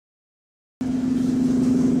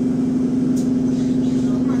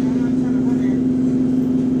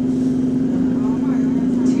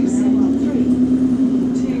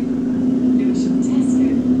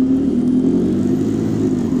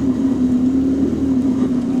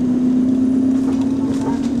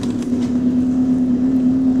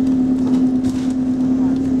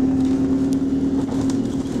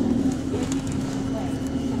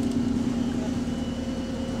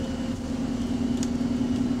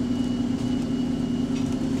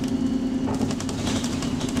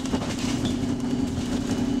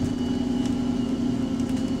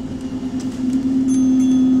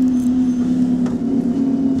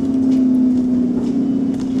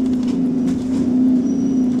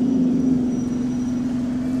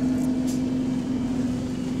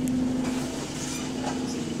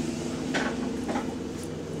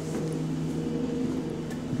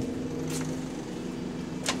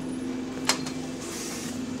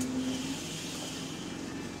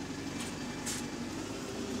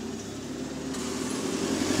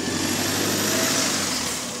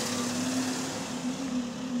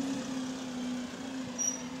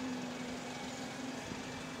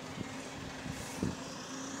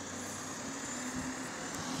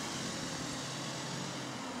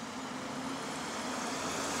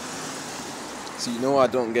So you know what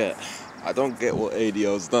I don't get? I don't get what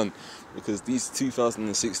ADL's done, because these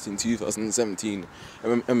 2016, 2017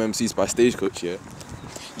 MMCs by Stagecoach, yeah,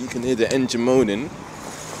 you can hear the engine moaning,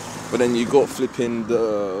 but then you got flipping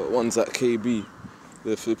the ones at KB,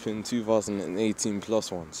 the flipping 2018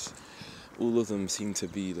 plus ones. All of them seem to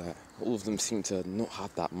not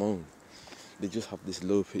have that moan. They just have this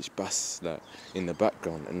low pitched bass like in the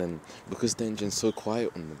background, and then because the engine's so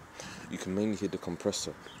quiet on them, you can mainly hear the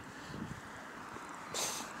compressor.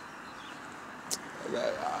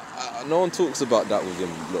 No one talks about that with them.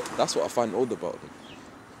 Look, that's what I find odd about them.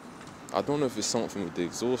 I don't know if it's something with the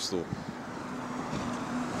exhaust or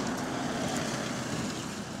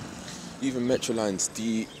even Metroline's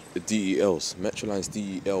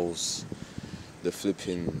DELs, the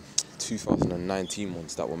flipping 2019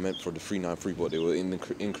 ones that were meant for the 393, but they were in the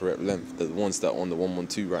incorrect length. The ones that are on the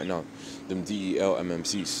 112 right now, them DEL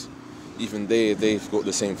MMCs, even they've got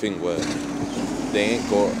the same thing where they ain't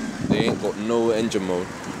got no engine mode.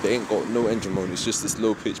 They ain't got no engine mode. It's just this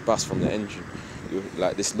low pitched bass from the engine,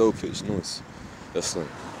 like this low pitched noise. That's like,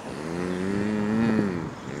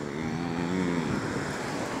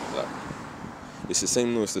 like it's the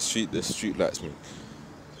same noise the street lights make.